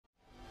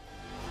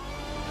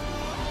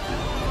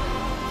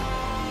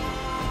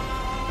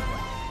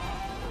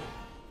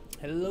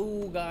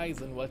Hello guys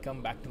and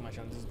welcome back to my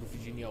channel. This is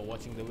GoofyG and you're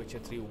watching The Witcher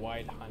 3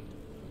 Wild Hunt.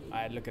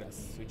 Alright, look at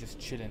us. We're just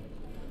chilling.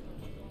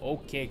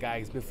 Okay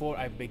guys, before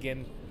I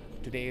begin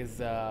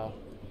today's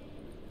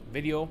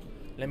video,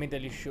 let me tell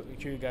you, show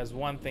you guys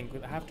one thing.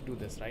 I have to do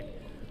this, right?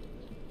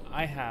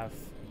 I have,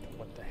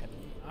 what the hell?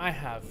 I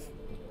have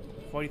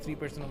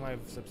 43% of my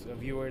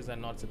viewers are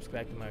not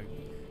subscribed to my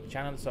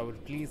channel, so I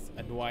would please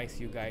advise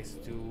you guys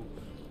to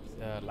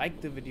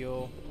like the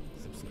video,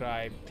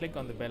 subscribe, click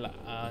on the bell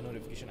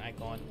notification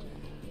icon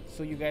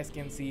so you guys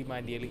can see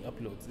my daily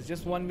uploads. It's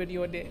just one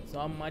video a day. It's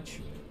not much.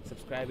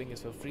 Subscribing is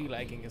for free,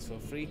 liking is for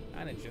free,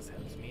 and it just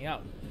helps me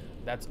out.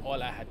 That's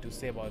all I had to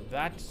say about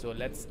that. So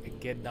let's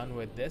get done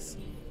with this.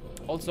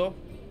 Also,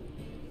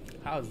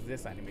 how's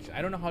this animation?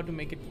 I don't know how to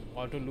make it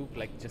auto loop,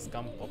 like just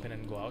come, pop in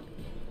and go out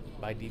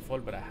by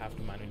default, but I have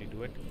to manually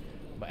do it.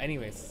 But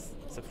anyways,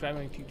 subscribe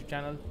to my YouTube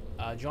channel,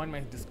 join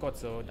my Discord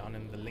server down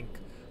in the link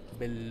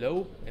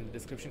below in the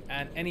description.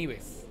 And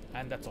anyways,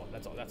 and that's all.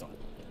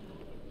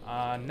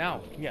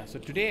 Now, yeah, so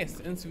today,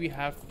 since we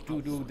have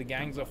to do the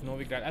gangs of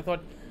Novigrad, I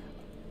thought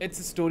it's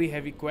a story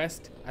heavy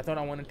quest. I thought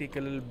I want to take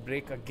a little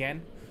break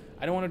again.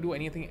 I don't want to do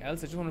anything else.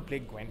 I just want to play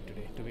Gwent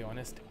today, to be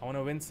honest. I want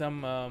to win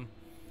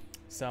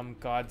some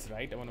cards,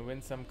 right? I want to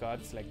win some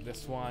cards like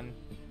this one.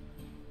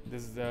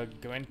 This is the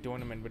Gwent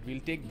tournament, but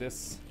we'll take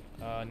this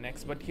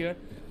next. But here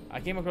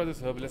I came across this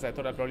Herbalist. I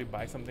thought I'd probably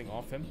buy something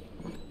off him,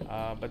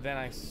 but then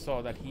I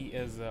saw that he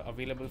is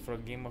available for a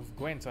game of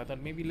Gwent, so I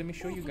thought maybe let me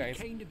show you guys.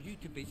 Kind of you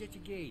to visit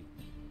again.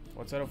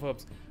 What sort of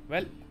herbs?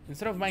 Well,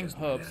 instead of buying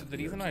herbs, the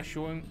reason I'm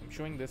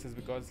showing this is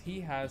because he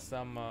has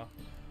some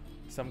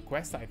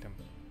quest item.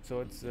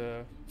 So it's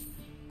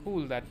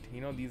cool that,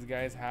 you know, these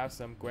guys have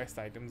some quest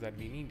items that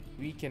we need.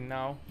 We can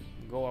now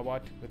go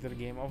about with the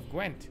game of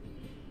Gwent.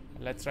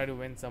 Let's try to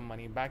win some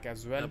money back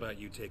as well. How about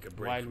you take a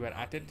break while we're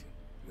at it?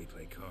 We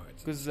play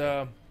cards. Because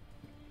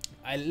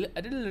I did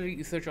a little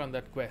research on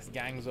that quest,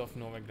 Gangs of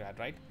Novigrad,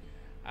 right?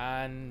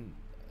 And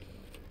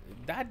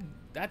that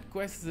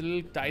quest is a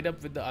little tied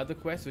up with the other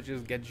quest, which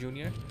is Get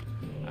Junior,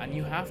 and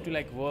you have to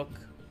like work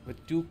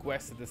with two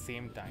quests at the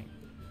same time,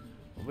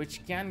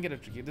 which can get a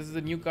tricky. This is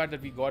a new card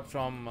that we got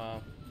from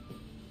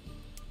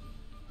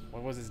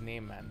what was his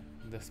name, man?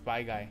 The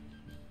spy guy.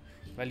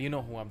 Well, you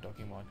know who I'm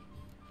talking about.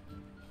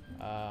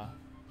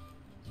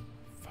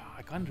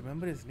 I can't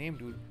remember his name,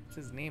 dude. What's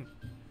his name?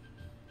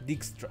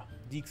 Dijkstra.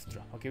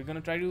 Okay, we're gonna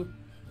try to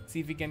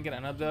see if we can get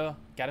another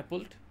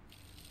catapult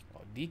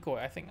or decoy.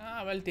 I think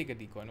I'll take a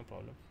decoy, no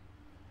problem.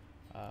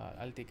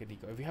 I'll take a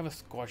decoy. We have a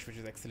Scotch, which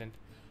is excellent.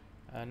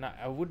 Now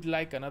I would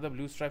like another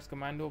Blue Stripes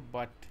Commando,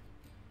 but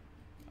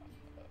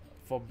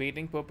for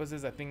baiting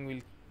purposes, I think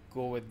we'll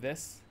go with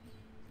this.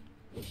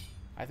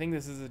 I think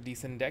this is a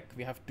decent deck.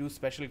 We have two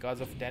special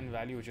cards of 10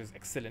 value, which is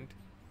excellent.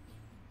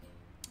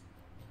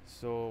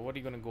 So what are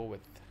you gonna go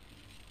with?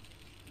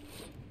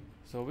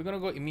 So we're gonna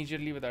go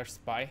immediately with our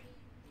spy,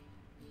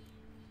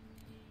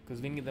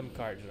 because we need them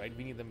cards, right?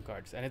 We need them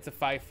cards, and it's a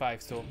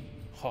 5/5. So,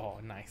 oh,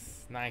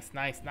 nice.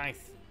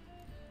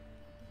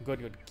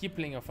 Good. Keep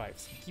playing your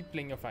fives.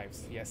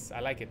 Yes, I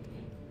like it.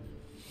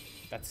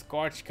 That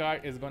Scorch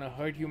card is gonna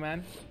hurt you,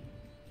 man.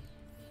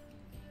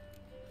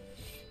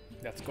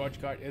 That Scorch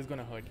card is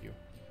gonna hurt you.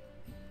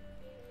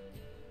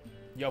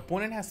 Your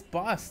opponent has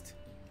passed,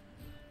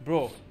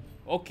 bro.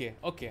 Okay.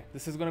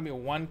 This is gonna be a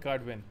 1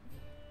 card win.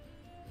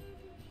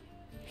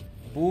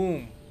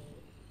 Boom.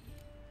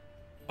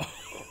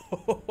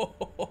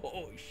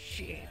 Oh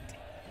shit.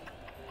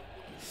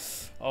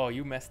 Oh,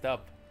 you messed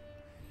up.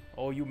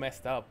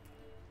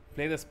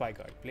 Play the spy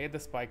card.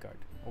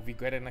 Oh, we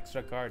get an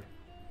extra card.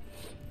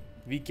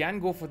 We can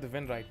go for the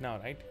win right now,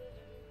 right?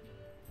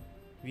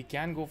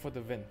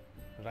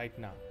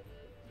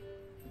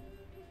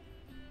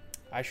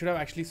 I should have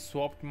actually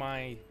swapped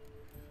my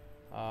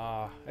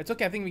it's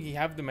okay. I think we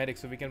have the medic,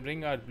 so we can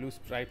bring our Blue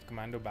Stripes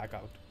Commando back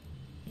out.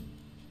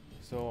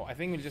 So I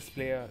think we'll just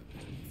play a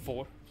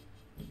 4.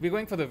 We're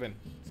going for the win.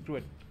 Screw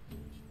it.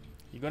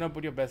 You're gonna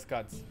put your best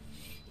cards.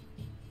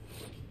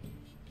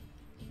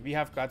 We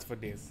have cards for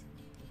days.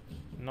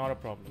 Not a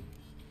problem.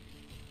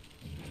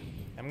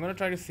 I'm gonna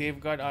try to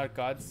safeguard our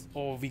cards.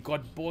 Oh, we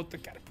got both the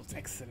catapults.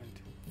 Excellent.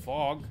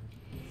 Fog.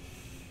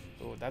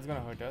 Oh, that's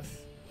gonna hurt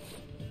us.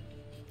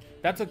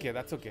 That's okay.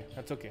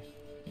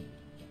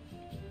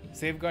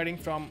 Safeguarding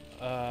from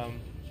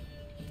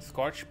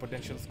Scorch,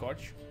 potential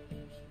Scorch.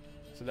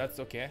 So that's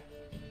okay.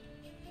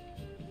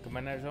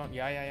 Commander zone.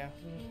 Yeah.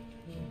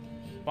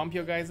 Pump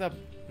your guys up.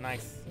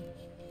 Nice.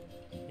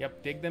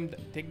 Yep, take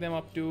them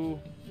up to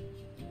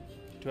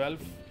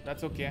 12.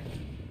 That's okay.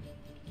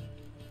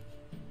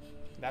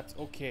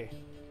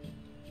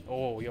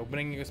 Oh, you're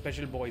bringing your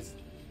special boys.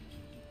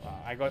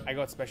 I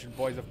got special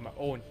boys of my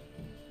own.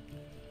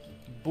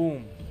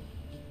 Boom.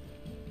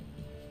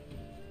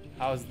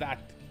 How's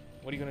that?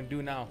 What are you gonna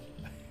do now?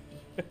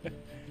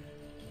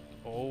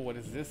 Oh, what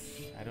is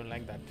this? I don't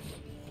like that.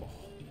 Oh.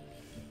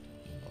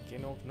 Okay,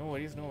 no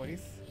worries. We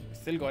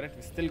still got it.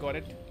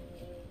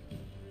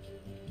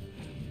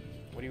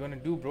 What are you gonna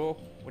do, bro?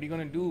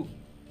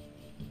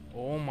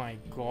 Oh my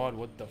god,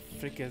 what the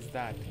frick is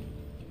that?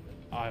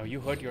 Oh, you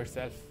hurt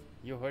yourself.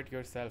 You hurt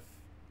yourself.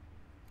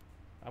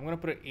 I'm gonna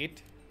put an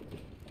 8.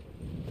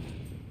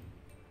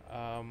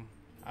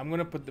 I'm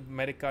gonna put the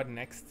medic card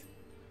next.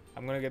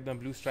 I'm gonna get the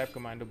blue stripe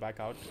commando back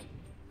out.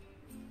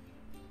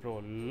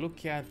 Bro,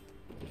 look at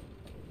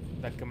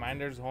that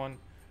commander's horn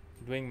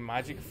doing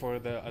magic for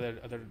the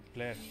other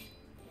player.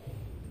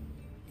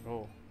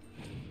 Bro,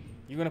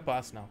 you're gonna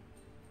pass now.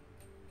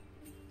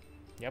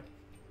 Yep.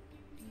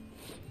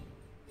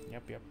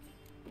 Yep.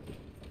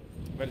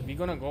 Well, we're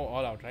gonna go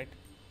all out, right?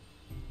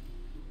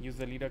 Use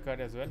the leader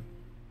card as well.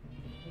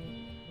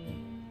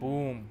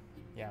 Boom.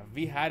 Yeah,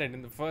 we had it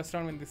in the first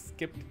round when they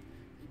skipped.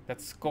 That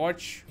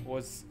Scorch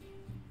was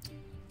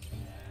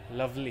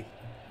lovely.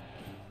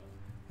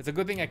 It's a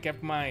good thing I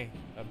kept my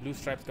blue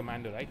stripes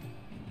commando, right?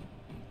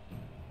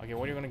 Okay,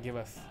 what are you gonna give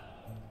us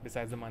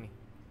besides the money?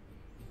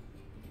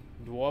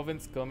 Dwarven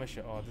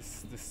skirmisher. Oh,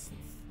 this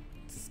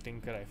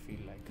stinker. I feel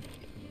like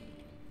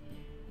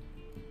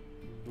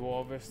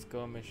Dwarven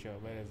skirmisher.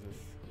 Where is this?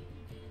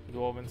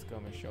 Dwarven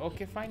skirmisher.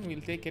 Okay, fine.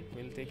 We'll take it.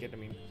 We'll take it. I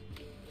mean,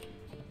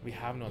 we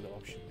have no other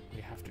option.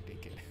 We have to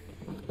take it.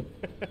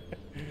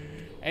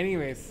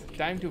 Anyways,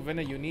 time to win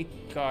a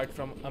unique card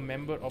from a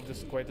member of the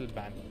Scoiatel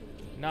band.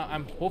 Now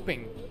I'm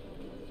hoping.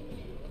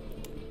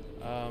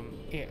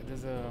 Yeah,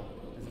 there's a.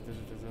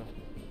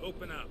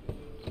 Open up.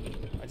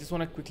 I just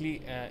want to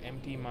quickly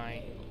empty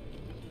my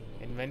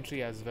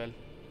inventory as well.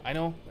 I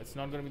know it's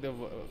not going to be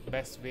the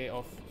best way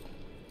of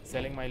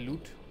selling my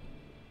loot,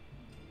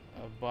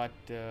 but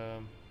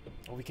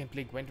oh, we can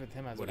play Gwent with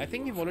him as well. I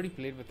think we've already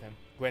played with him.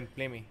 Gwent,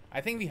 play me.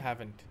 I think we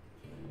haven't.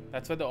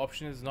 That's why the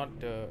option is not.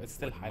 It's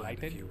still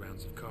highlighted. A few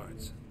rounds of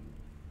cards.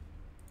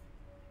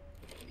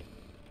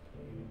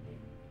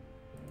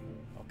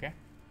 Okay.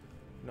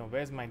 No,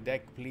 where's my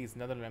deck? Please,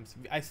 another Rems.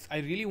 I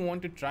really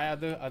want to try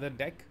other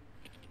deck,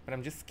 but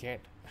I'm just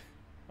scared.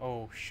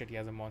 Oh shit, he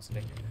has a monster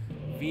deck.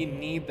 We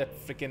need that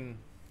freaking.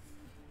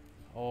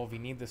 Oh, we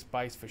need the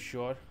spice for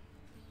sure.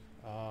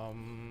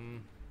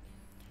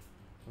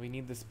 We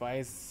need the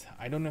spice.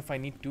 I don't know if I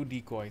need 2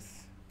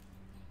 decoys.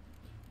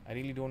 I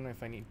really don't know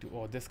if I need to.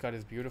 Oh, this card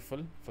is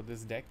beautiful for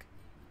this deck.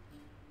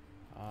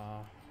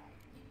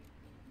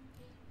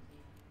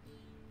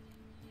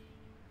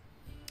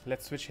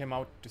 Let's switch him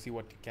out to see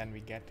what can we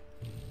get.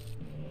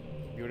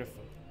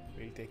 Beautiful.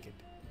 We'll take it.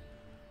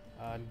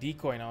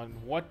 Decoy now.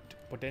 What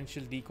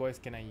potential decoys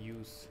can I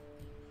use?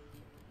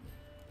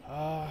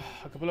 A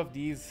couple of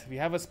these. We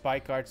have a spy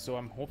card, so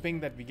I'm hoping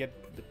that we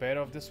get the pair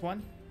of this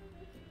one.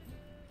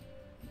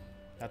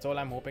 That's all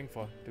I'm hoping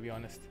for, to be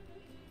honest.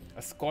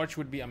 A Scorch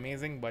would be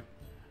amazing, but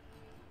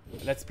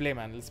let's play,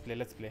 man. Let's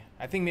play.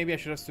 I think maybe I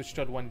should have switched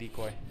out 1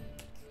 decoy.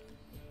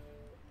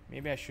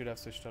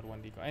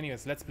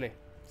 Anyways, let's play.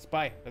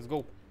 Spy, let's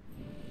go.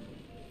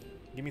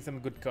 Give me some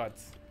good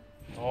cards.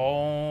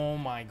 Oh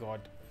my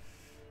god.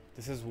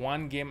 This is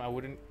one game I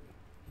wouldn't.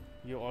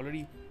 You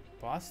already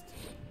passed?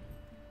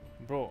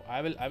 Bro,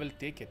 I will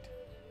take it.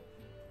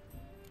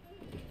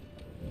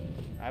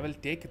 I will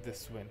take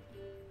this win.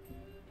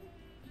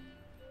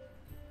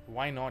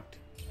 Why not?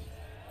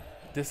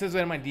 This is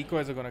where my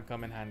decoys are gonna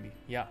come in handy.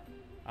 Yeah.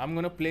 I'm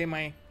gonna play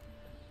my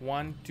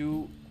 1,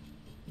 2,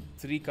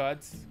 3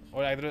 cards.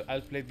 Or either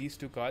I'll play these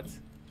 2 cards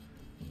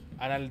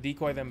and I'll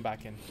decoy them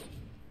back in.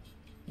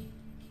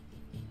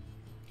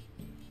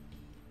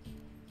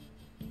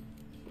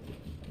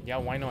 Yeah,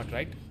 why not,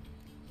 right?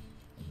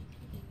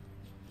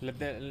 Let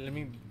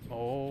me.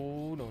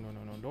 Oh no!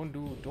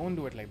 Don't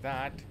do it like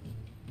that.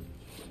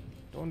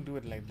 Don't do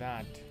it like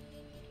that.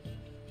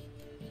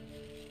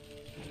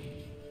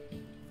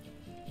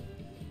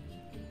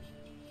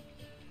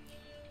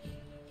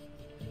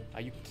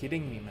 Are you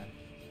kidding me, man?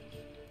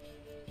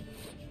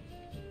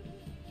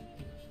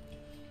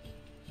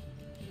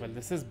 Well,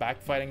 this is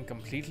backfiring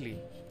completely.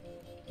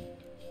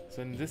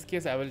 So in this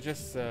case, I will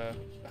just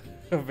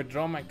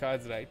withdraw my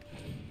cards, right?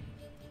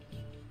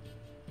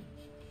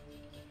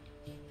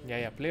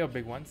 Yeah, play your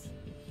big ones.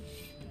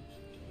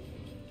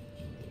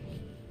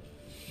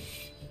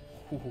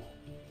 Ooh.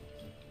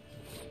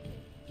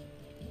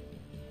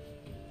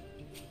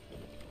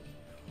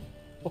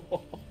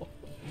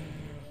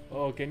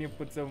 Oh, can you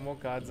put some more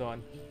cards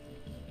on?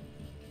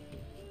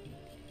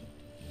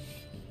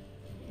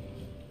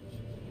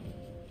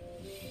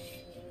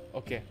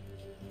 Okay.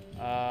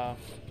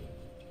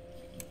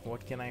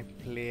 What can I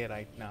play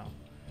right now?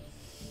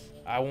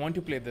 I want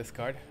to play this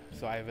card,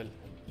 so I will.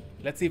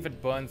 Let's see if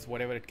it burns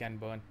whatever it can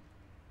burn.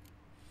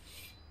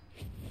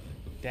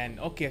 10.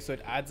 Okay, so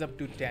it adds up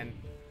to 10.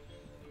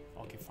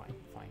 Okay, fine.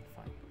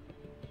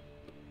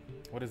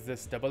 What is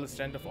this? Double the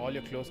strength of all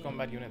your close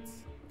combat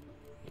units.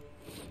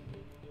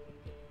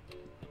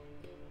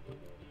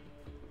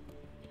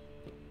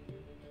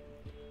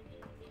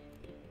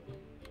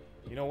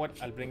 You know what?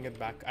 I'll bring it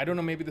back. I don't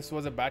know, maybe this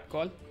was a bad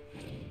call.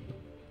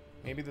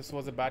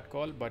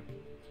 But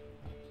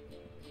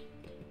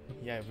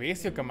yeah,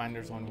 waste your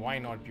commanders on. Why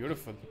not?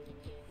 Beautiful.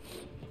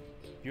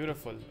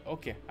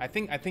 Okay, I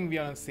think we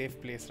are in a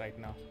safe place right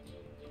now.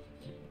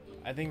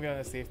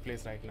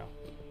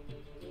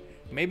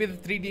 Maybe the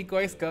 3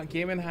 decoys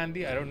came in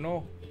handy. I don't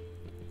know.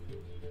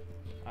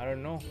 I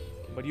don't know.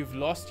 But you've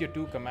lost your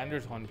 2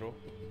 commanders, Hon, bro.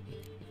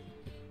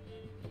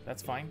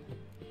 That's fine.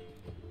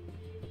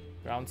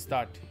 Round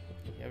start.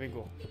 Here we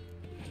go.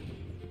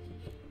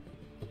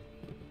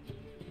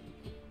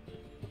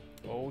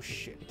 Oh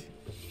shit.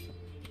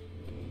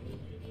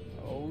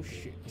 Oh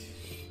shit.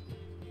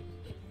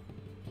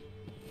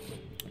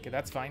 Okay,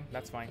 that's fine.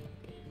 That's fine.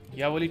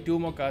 You have only 2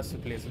 more cards to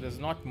play, so there's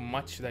not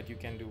much that you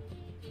can do.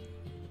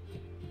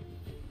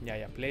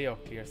 Yeah, play your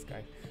clear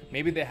sky.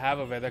 Maybe they have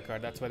a weather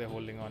card, that's why they're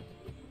holding on.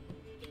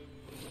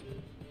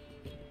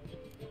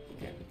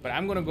 Okay, but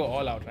I'm gonna go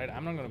all out, right?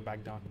 I'm not gonna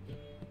back down.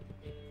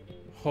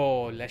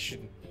 Oh,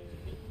 Leshen.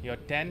 You're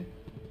 10.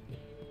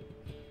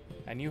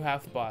 And you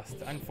have passed.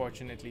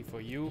 Unfortunately for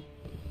you,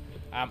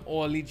 I'm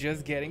only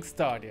just getting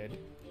started.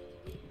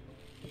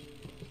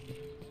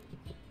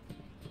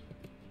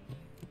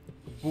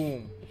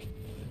 Boom.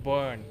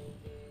 Burn.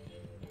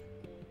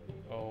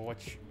 Oh,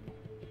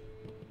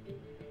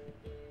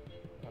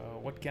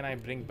 what can I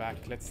bring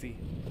back? Let's see.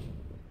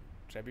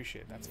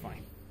 Trebuchet, that's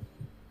fine.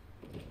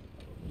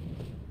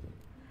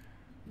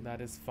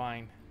 That is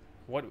fine.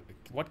 What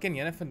can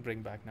Yennefer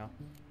bring back now?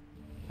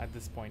 At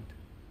this point,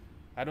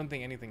 I don't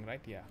think anything,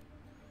 right? Yeah.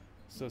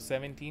 So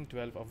 17,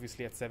 12,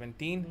 obviously at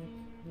 17.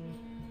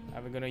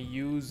 I'm gonna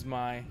use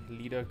my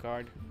leader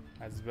card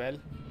as well.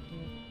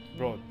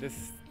 Bro,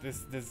 this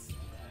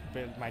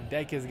my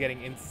deck is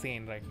getting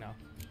insane right now.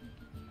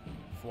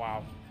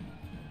 Wow.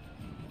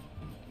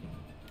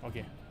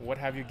 Okay, what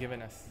have you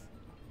given us?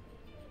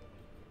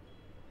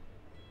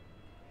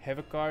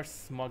 Hevakar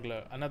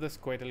Smuggler, another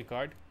Scoiatel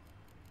card.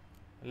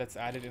 Let's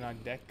add it in our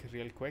deck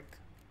real quick.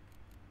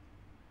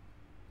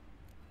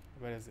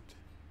 Where is it?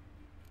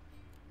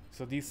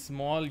 So these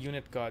small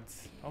unit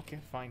cards. Okay,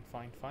 fine.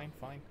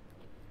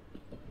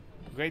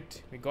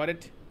 Great, we got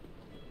it.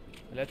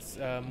 Let's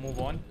move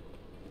on.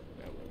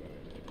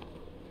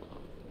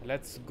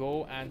 Let's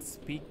go and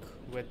speak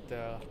with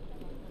the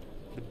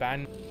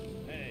band.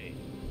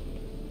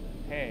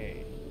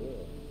 Hey.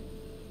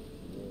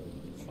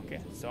 Okay,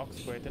 Sock,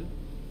 Scoiatel.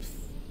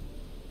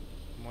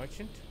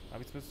 Merchant? Are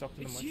we supposed to talk to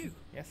the merchant? You.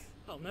 Yes.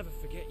 I'll never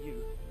forget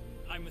you.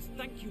 I must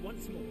thank you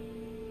once more.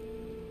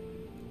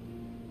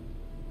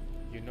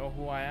 You know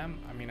who I am?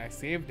 I mean, I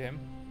saved him,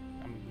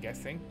 I'm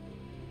guessing.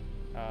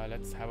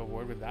 Let's have a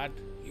word with that.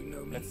 You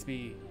know me. Let's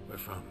be... Where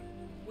from?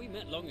 We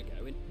met long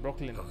ago in...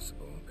 Brooklyn.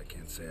 Possible. I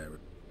can't say I...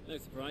 No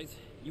surprise.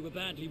 You were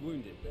badly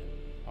wounded then.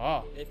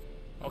 Oh, If...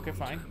 okay,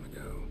 fine. Time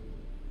ago.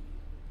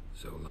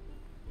 So long.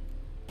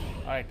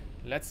 Alright,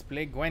 let's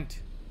play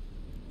Gwent.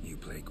 You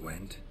play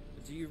Gwent?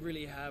 Do you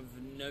really have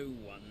no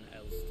one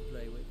else to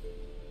play with?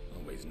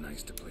 Always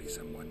nice to play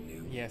someone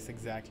new. Yes,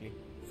 exactly.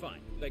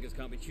 Fine. Beggars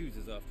can't be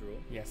choosers after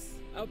all. Yes.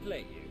 I'll play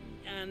you.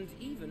 And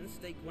even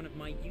stake one of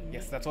my unique...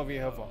 Yes, that's what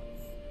we're here for.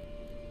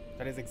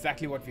 That is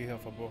exactly what we're here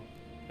for, bro.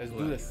 Let's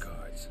do this.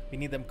 Cards. We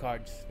need them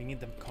cards. We need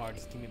them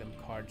cards. Give me them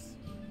cards.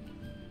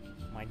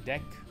 My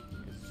deck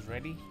is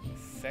ready,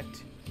 set.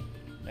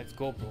 Let's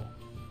go, bro.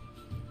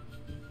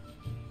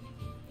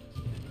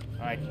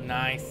 Alright,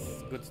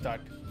 nice. Good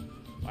start.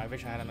 I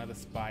wish I had another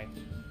spy.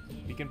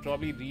 We can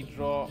probably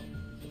redraw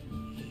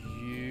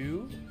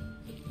you.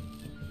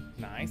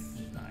 Nice.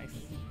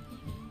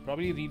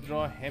 Probably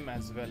redraw him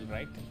as well,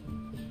 right?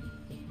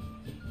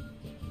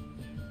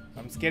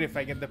 I'm scared if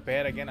I get the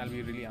pair again, I'll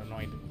be really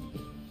annoyed.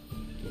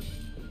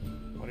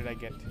 What did I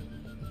get?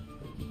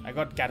 I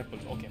got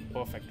Catapult. Okay,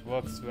 perfect.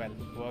 Works well.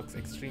 Works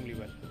extremely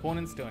well.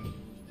 Opponent's turn.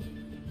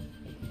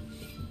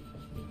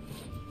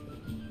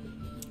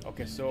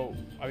 Okay, so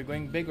are we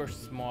going big or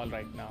small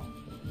right now?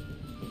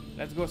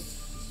 Let's go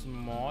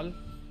small.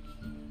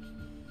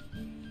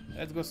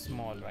 Let's go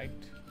small, right?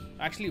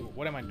 Actually,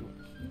 what am I doing?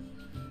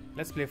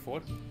 Let's play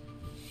 4.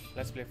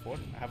 Let's play 4.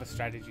 I have a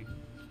strategy.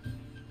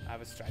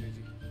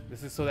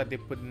 This is so that they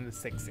put in the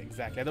 6,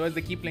 exactly. Otherwise,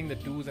 they keep playing the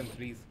 2s and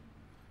 3s.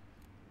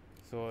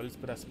 So let's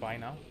put a spy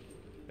now.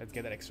 Let's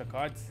get that extra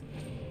cards.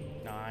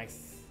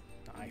 Nice.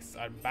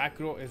 Our back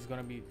row is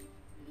gonna be...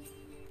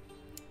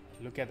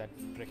 Look at that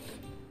brick.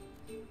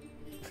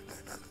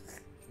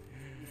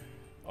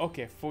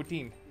 Okay,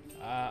 14.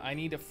 I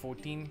need a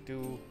 14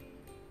 to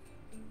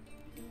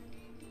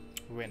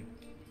win.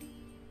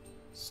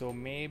 So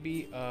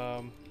maybe,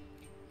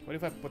 what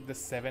if I put the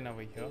 7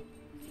 over here?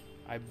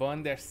 I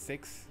burn their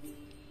 6.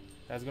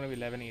 That's gonna be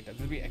 11, 8. That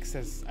will be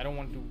excess. I don't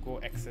want to go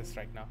excess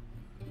right now.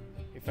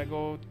 If I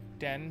go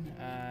 10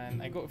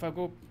 and if I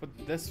go put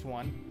this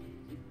one,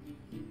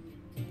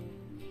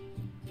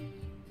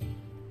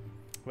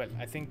 well,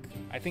 I think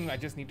I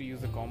just need to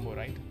use the combo,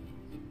 right?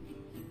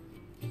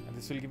 And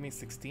this will give me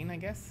 16, I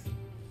guess.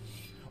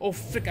 Oh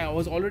frick! I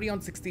was already on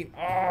 16.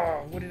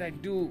 Oh, what did I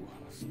do?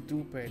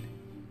 Stupid.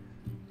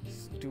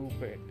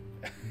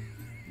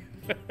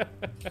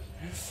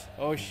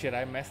 Oh shit!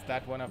 I messed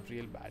that one up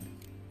real bad.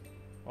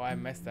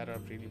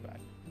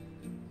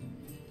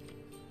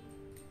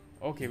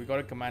 Okay, we got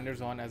a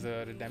Commander's on as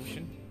a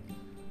redemption.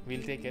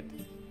 We'll take it.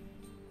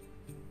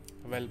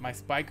 Well, my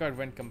spy card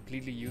went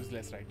completely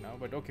useless right now,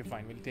 but okay,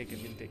 fine. We'll take it.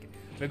 We'll take it.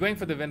 We're going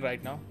for the win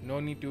right now. No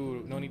need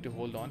to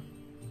hold on.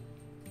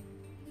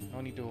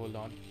 No need to hold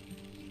on.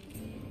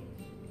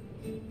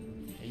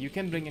 You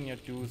can bring in your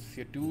twos.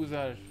 Your twos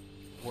are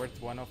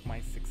worth one of my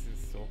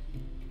sixes, so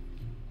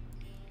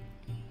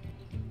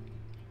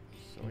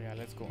yeah,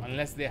 let's go.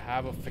 Unless they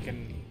have a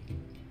freaking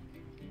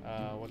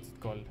what's it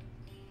called?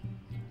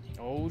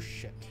 Oh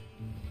shit.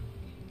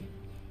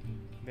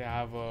 They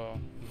have a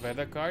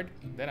weather card,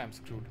 then I'm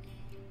screwed.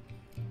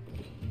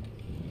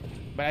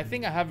 But I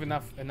think I have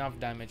enough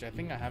damage. I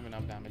think I have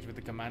enough damage with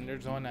the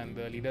commander's on and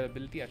the leader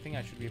ability. I think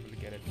I should be able to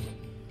get it.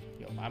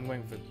 Yo, I'm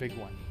going for a big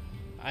one.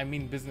 I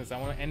mean business. I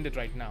want to end it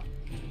right now.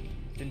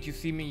 Didn't you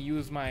see me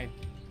use my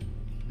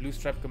blue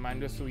stripe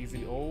commander so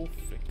easily? Oh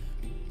frick.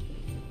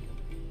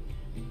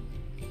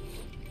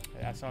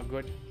 That's not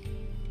good.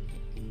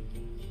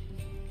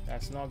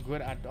 That's not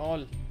good at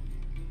all.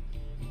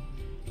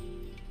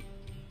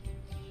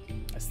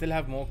 I still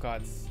have more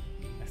cards.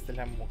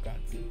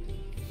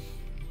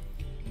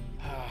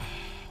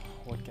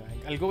 What can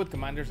I'll go with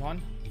Commander's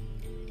Horn.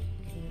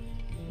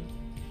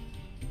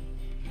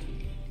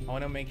 I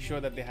want to make sure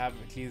that they have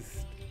at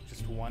least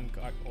just one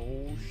card.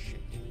 Oh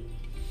shit.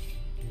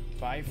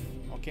 5.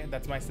 Okay,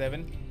 that's my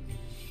 7.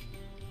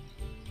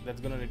 That's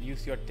gonna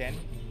reduce your 10.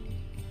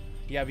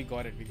 Yeah, we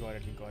got it.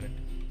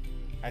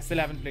 I still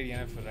haven't played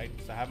Yennefer, right?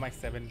 So I have my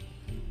 7,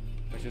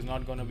 which is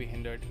not gonna be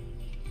hindered.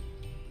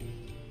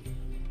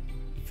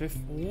 5th.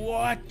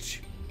 What?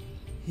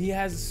 He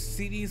has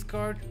series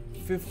card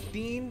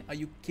 15? Are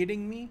you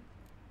kidding me?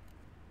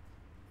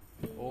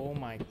 Oh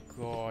my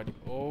god.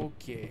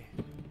 Okay.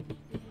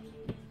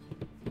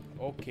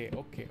 Okay,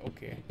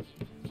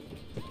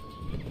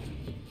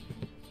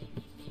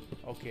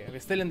 we're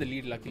still in the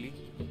lead, luckily.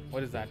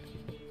 What is that?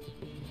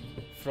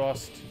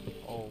 Frost.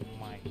 Oh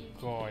my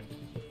god.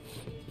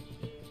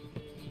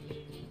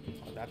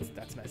 Oh,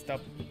 that's messed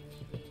up.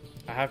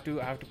 I have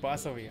to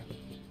pass over here.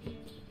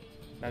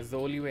 That's the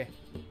only way.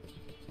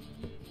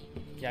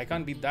 Yeah, I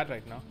can't beat that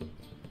right now.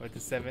 With the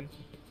 7.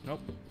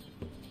 Nope.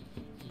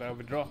 Better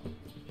withdraw.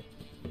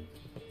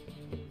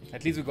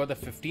 At least we got the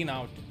 15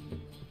 out.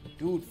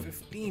 Dude,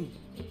 15.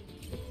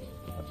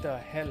 What the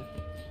hell?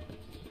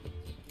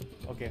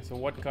 Okay, so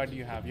what card do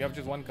you have? You have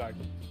just one card.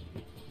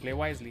 Play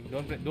wisely.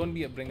 Don't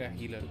bring a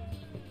healer.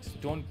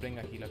 Just don't bring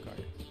a healer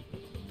card.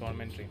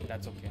 Tormentary.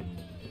 That's okay.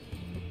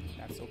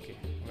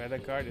 Weather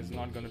card is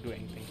not going to do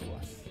anything to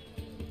us.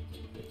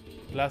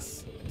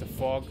 Plus, it's a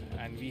fog,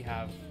 and we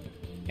have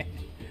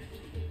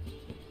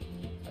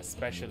a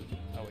special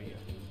over here.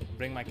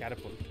 Bring my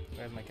catapult.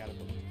 Where's my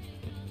catapult?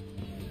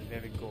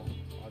 There we go.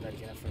 Oh, that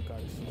Yennefer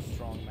card is so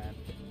strong, man.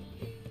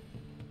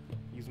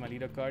 Use my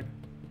leader card.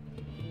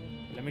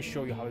 Let me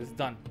show you how it's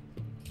done.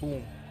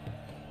 Boom.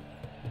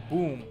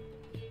 Boom.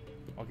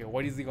 Okay,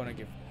 what is he gonna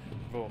give?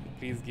 Bro,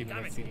 please give me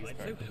a series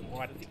card.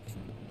 What?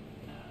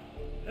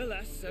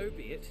 Alas, so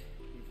be it.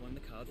 You've won the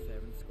card fair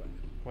and square.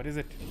 What is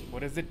it?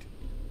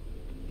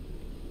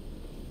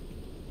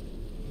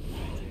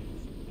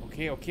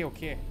 Okay.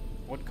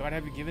 What card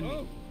have you given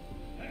me?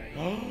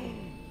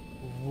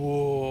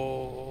 Whoa.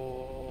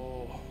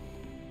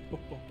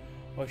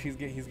 Oh, he's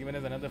given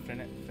us another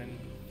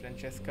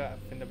Francesca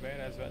Finderbear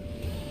as well.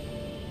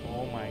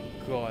 Oh my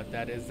god,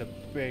 that is a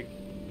big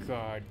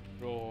card,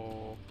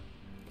 bro.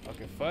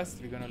 Okay,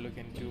 first we're gonna look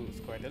into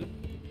Scoiatel.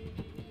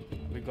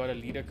 We got a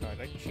leader card,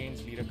 right?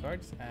 Change leader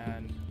cards,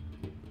 and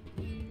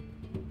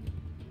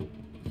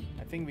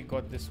I think we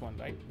got this one,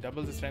 right?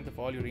 Doubles the strength of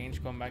all your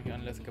range combat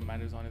unless a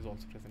commander's on is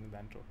also present in the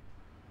intro.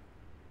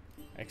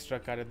 Extra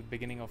card at the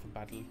beginning of a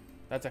battle.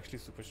 That's actually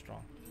super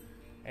strong.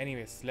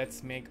 Anyways,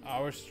 let's make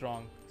our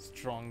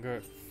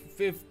stronger.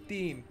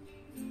 15,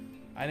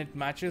 and it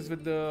matches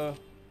with the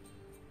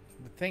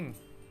thing.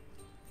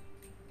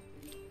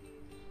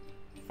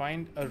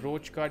 Find a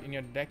roach card in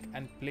your deck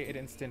and play it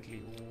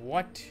instantly.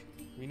 What?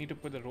 We need to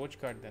put the roach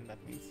card then, that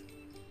means.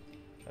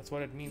 That's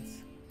what it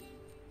means.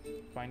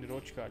 Find a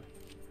roach card.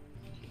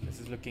 This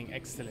is looking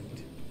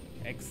excellent.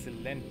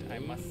 Excellent, I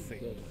must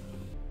say.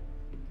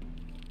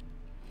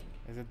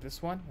 Is it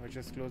this one, which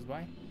is close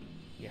by?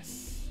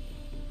 Yes.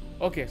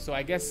 Okay, so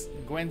I guess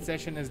Gwent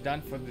session is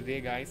done for the day,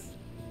 guys.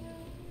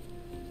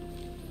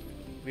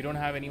 We don't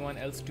have anyone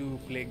else to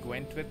play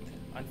Gwent with,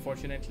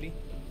 unfortunately.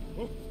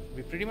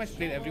 We pretty much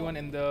played everyone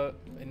in the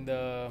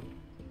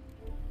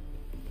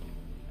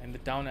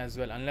town as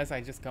well, unless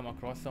I just come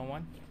across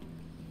someone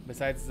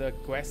besides the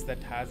quest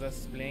that has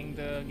us playing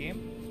the game.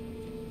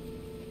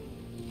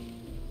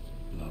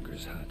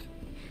 Logger's hut.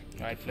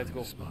 Alright, let's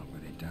go. The spot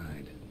where they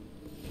died.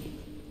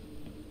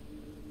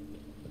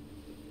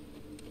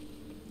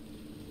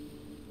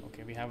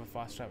 Okay, we have a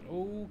fast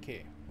travel.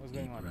 Okay, what's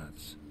going on?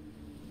 Ruts.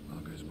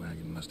 Logger's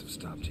wagon must have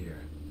stopped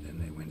here. Then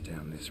they went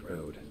down this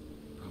road,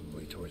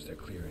 probably towards their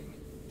clearing.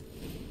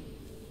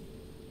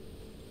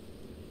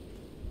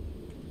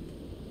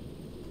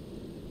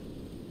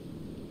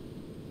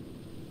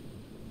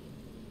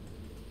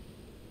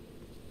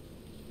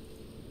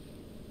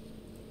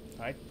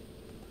 Alright,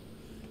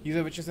 Use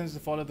a witcher sense to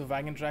follow the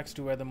wagon tracks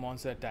to where the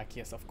monster attack.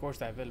 Yes, of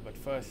course I will, but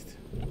first,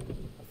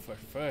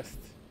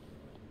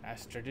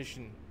 as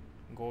tradition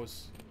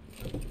goes,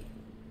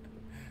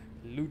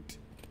 loot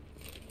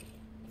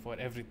for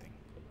everything.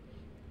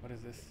 What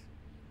is this?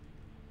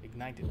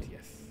 Ignite it,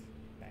 yes.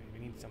 We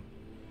need some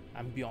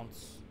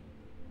ambience.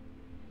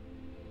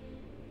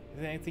 Is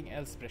there anything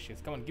else precious?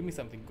 Come on, give me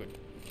something good.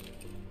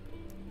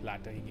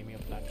 Platter, he gave me a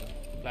platter.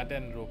 Platter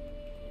and rope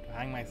to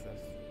hang myself.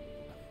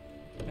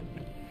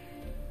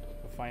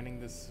 For finding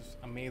this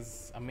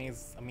amaze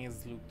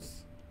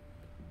loots.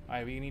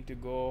 Alright, we need to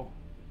go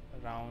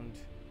around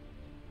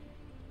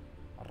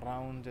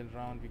and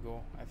round we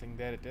go. I think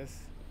there it is.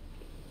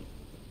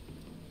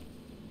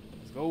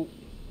 Let's go.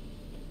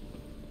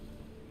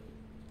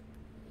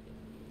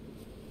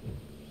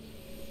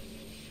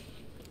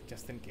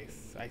 Just in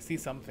case. I see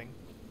something.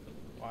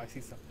 Oh, I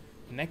see some.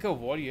 Necker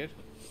warrior.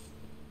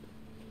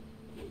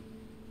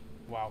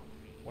 Wow,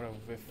 what a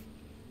whiff.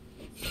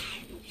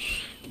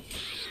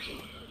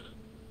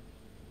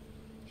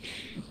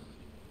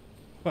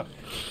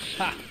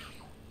 Ha!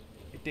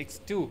 It takes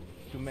 2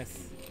 to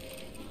miss.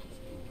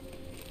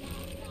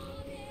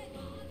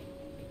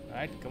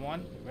 Alright, come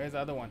on. Where's the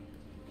other one?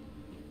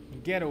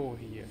 Get over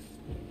here.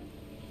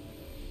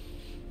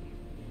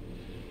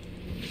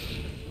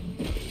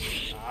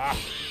 Ah!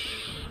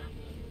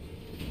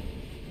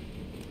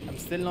 I'm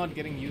still not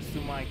getting used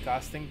to my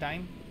casting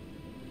time.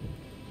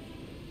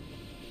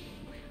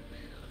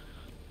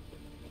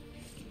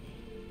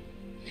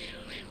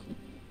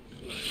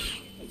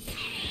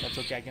 That's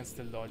okay, I can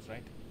still dodge,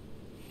 right?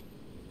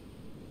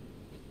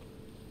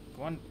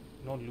 Come on,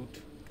 no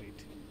loot.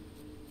 Great.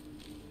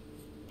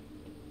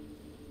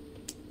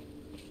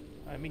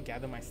 Let me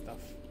gather my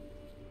stuff.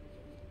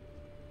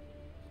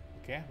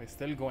 Okay, we're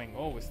still going.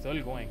 Oh, we're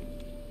still going.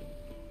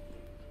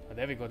 Oh,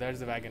 there we go, there's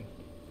the wagon.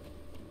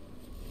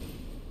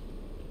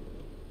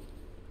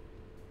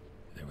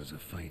 There was a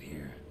fight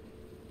here.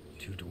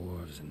 2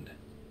 dwarves and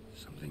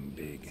something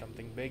big.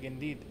 Something big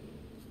indeed.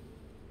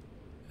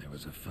 There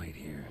was a fight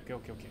here.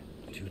 Okay.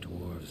 2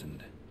 dwarves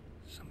and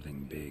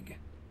something big.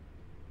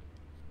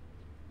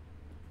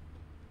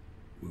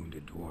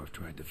 Wounded dwarf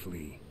tried to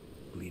flee,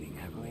 bleeding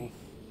heavily. Oof.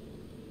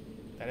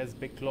 That has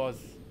big claws.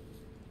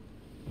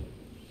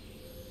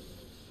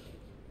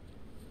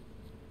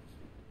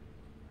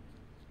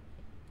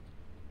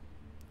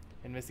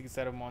 Investigate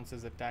set of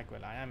monsters attack.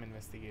 Well, I am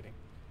investigating.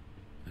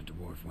 A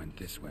dwarf went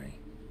this way.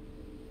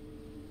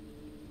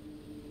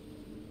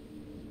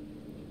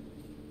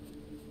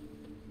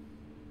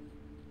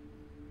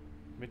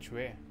 Which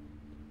way?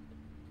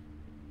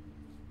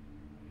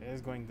 It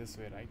is going this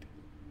way, right?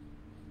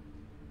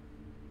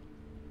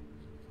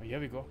 Oh, here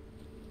we go.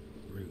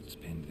 Roots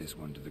pinned this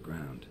one to the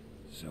ground,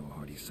 so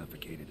hard he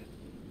suffocated.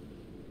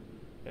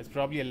 It's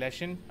probably a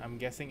lesson, I'm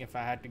guessing, if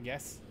I had to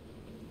guess.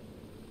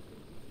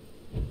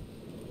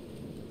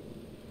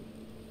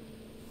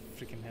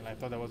 Freaking hell, I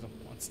thought that was a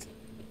monster.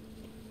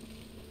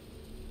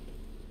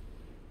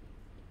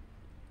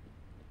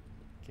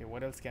 Okay,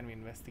 what else can we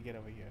investigate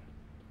over here?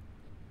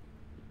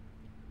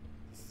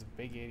 This is a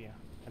big area.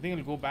 I think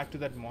we'll go back to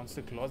that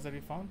monster claws that we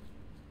found.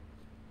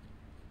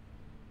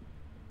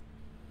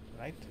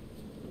 Right?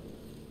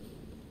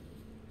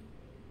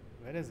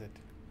 Where is it?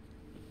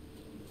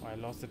 Oh, I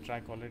lost the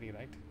track already,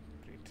 right?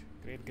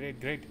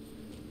 Great.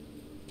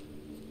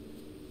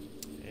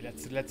 Hey,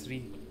 let's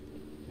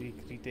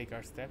retake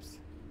our steps.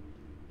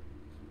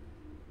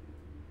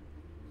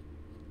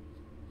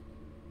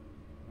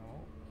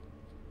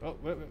 No. Oh,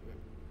 wait.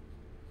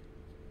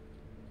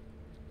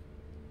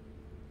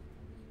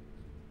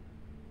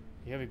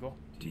 Here we go.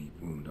 Deep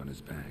wound on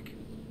his back.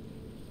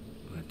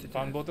 Bled to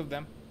Found death. both of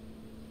them.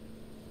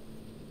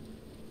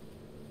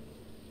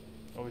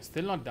 Oh, we're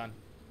still not done.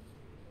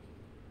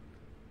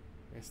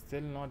 We're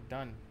still not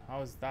done.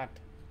 How is that?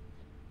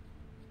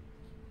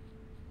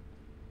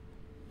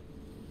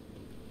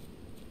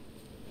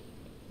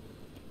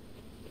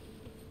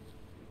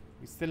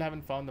 We still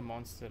haven't found the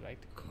monster, right?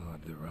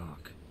 Clawed the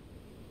rock.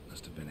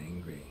 Must have been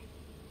angry.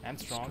 And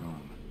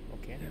strong.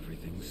 Okay.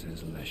 Everything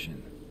says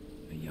Leshen.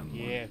 A young one.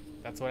 Yeah,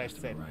 that's what I Must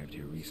have said. arrived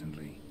here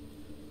recently.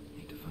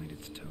 Need to find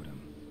its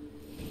totem.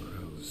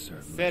 Crows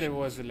serve Said it Leshens.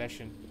 was a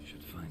lesson.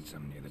 Should find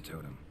some near the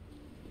totem.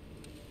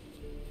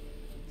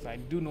 So I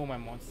do know my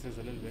monsters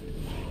a little bit.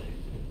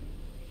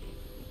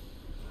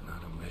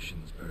 Not a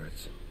Leshen's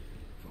birds.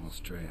 False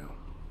trail.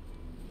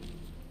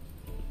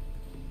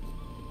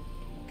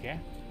 Okay.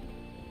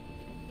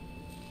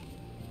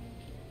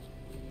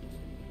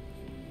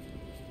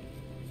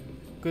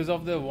 Because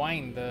of the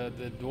wine,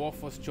 the dwarf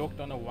was choked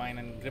on a wine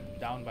and gripped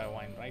down by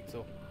wine, right?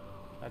 So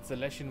that's a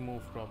lesson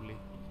move probably.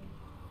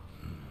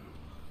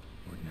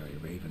 Ordinary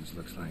ravens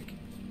looks like.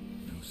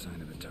 No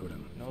sign of the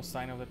totem. No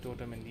sign of the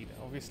totem indeed.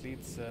 Obviously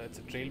it's a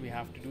trail, we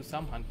have to do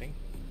some hunting.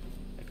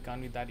 It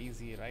can't be that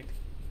easy, right?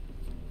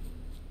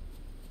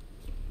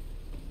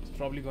 It's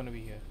probably going to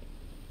be here.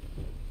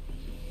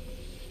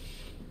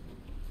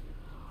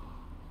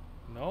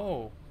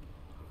 No.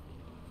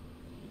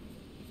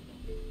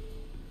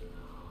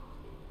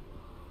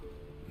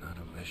 Not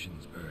a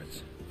Leshen's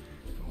birds.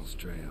 False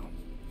trail.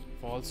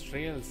 False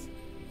trails.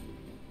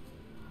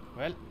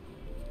 Well,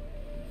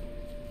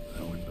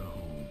 Lo and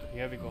behold,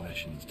 here we go.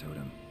 Leshen's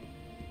totem.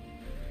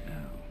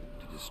 Now,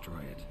 to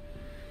destroy it,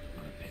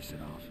 want to piss it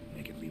off,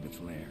 make it leave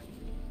its lair.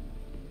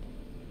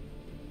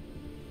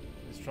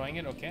 Destroying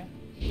it, okay.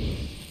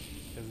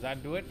 Does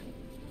that do it?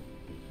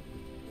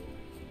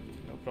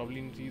 No,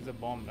 probably need to use a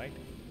bomb, right?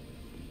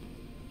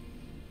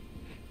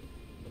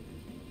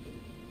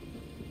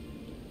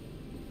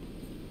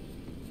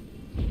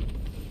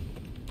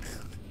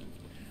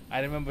 I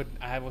remember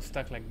I was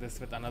stuck like this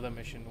with another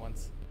mission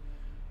once.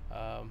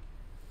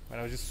 When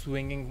I was just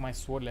swinging my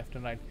sword left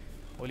and right,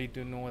 only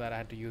to know that I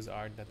had to use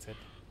art, that's it.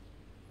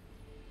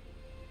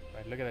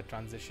 Right, look at that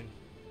transition.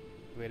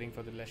 Waiting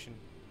for the lesson.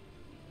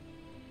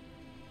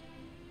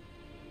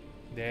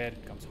 There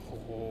it comes.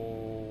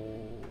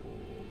 Oh,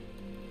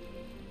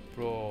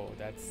 bro,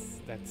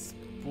 that's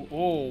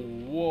oh,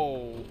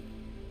 whoa,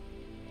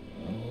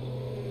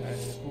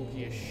 that's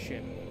spooky as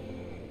shit.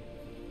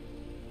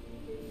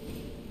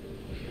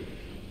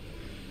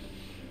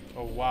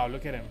 Oh wow,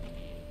 look at him.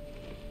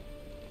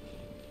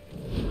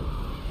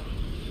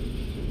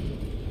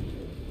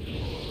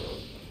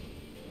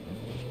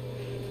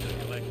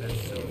 I like that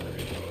silver.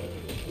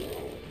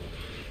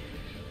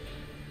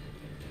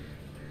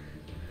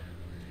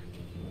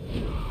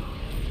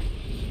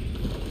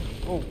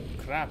 Oh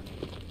crap.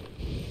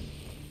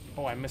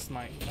 Oh, I missed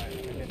my I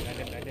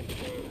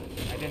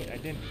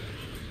didn't.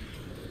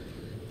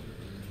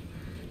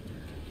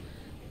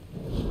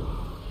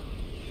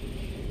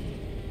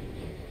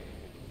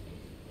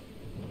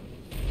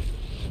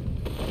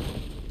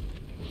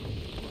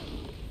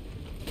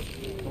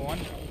 Go on.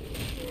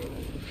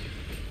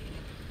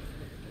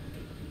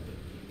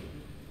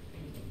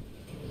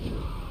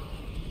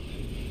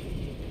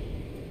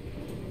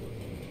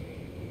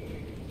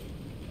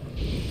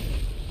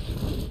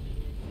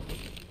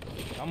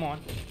 Come on.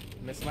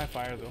 Missed my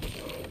fire though.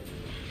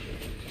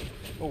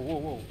 Oh, whoa,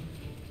 whoa.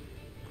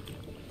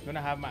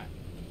 Gonna have my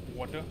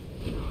water.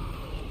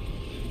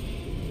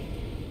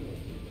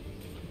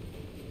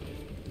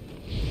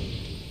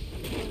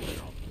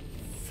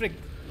 Frick.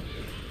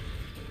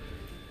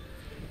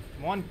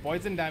 Come on,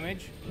 poison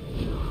damage.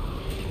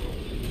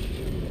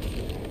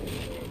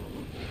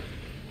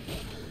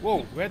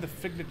 Whoa, where the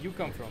frick did you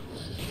come from?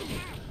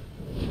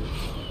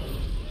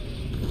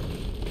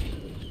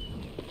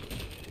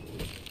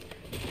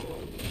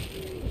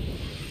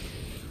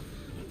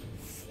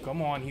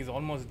 Come on, he's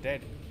almost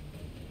dead.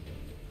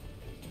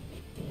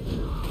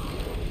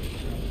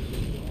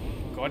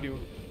 Got you.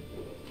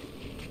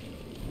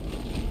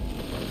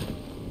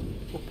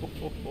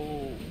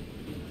 Oh.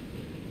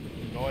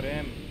 Got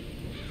him.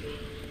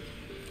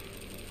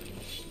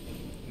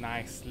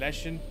 Nice.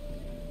 Leshen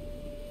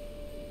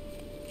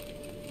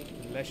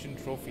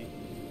trophy.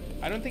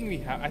 I don't think we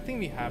have. I think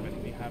we have it.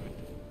 We have it.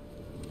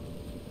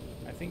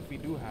 I think we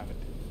do have it.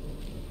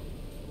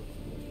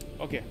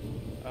 Okay.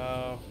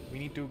 We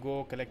need to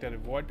go collect a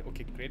reward.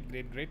 Okay,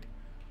 great.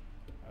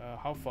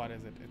 How far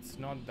is it? It's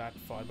not that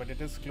far, but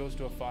it is close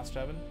to a fast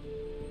travel.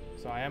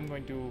 So I am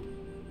going to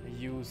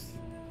use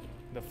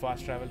the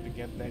fast travel to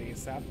get there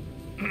ASAP.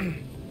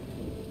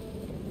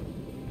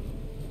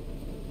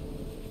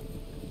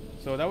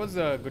 So that was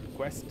a good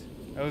quest.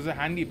 It was a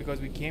handy because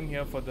we came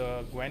here for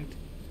the Gwent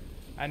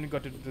and we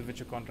got to do the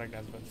Witcher contract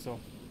as well. So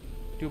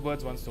 2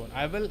 birds, 1 stone.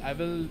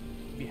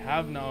 We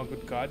have now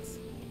good cards.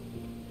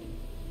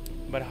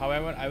 But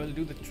however, I will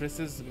do the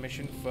Triss's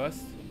mission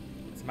first.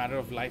 It's a matter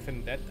of life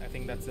and death. I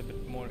think that's a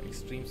bit more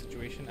extreme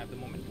situation at the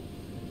moment,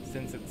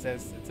 since it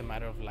says it's a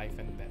matter of life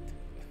and death.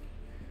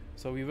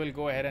 So we will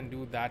go ahead and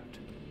do that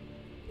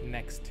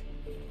next.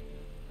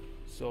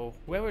 So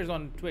whoever is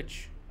on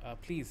Twitch,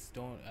 please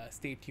don't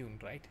stay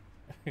tuned, right?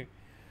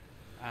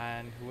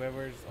 And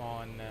whoever's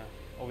on,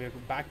 oh, we're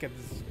back at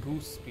this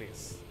Goose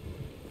place,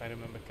 if I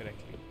remember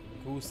correctly.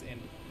 Goose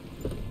Inn.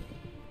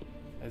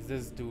 As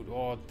this dude,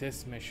 oh,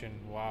 this mission,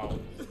 wow.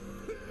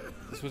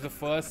 This was the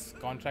first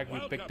contract we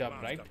picked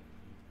up, right?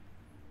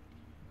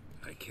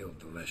 I killed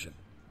the Leshen.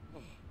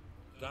 Oh,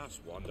 that's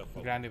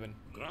wonderful. Grand even.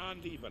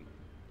 Grand even.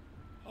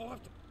 I'll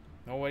have to...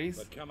 No worries.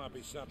 But can I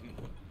be certain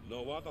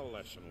no other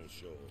lesson will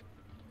show?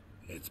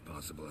 It's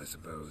possible, I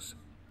suppose.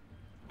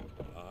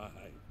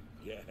 Aye,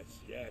 yes.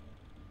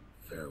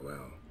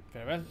 Farewell.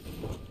 Farewell.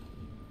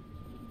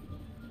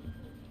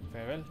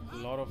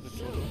 Lord of the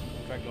Chosen.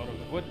 Contract Lord of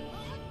the Wood.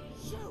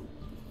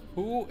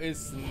 Who is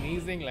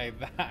sneezing like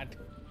that?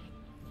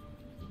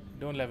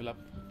 Don't level up.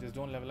 Just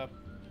don't level up.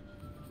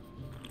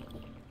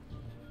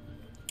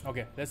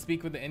 Okay, let's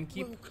speak with the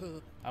innkeep.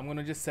 I'm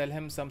gonna just sell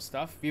him some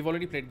stuff. We've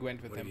already played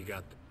Gwent with What him. have you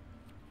got?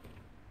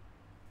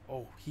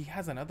 Oh, he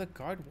has another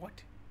card?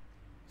 What?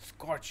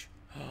 Scorch.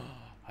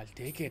 I'll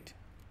take it.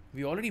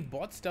 We already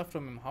bought stuff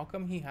from him. How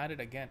come he had it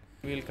again?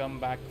 We'll come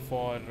back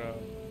for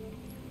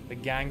the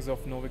gangs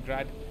of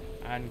Novigrad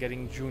and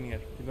getting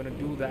Junior. We're gonna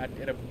do that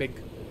in a big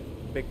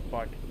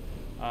part.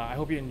 I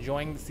hope you're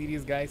enjoying the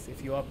series, guys.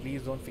 If you are,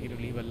 please don't forget to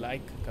leave a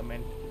like,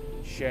 comment,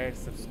 share,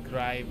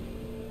 subscribe.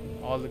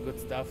 all the good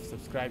stuff.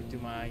 Subscribe to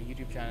my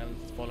YouTube channel,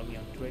 follow me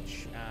on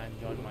Twitch, and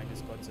join my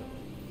Discord server.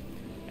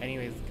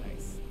 Anyways,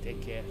 guys,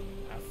 take care,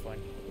 have fun,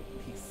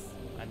 peace,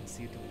 and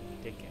see you tomorrow.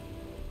 Take care.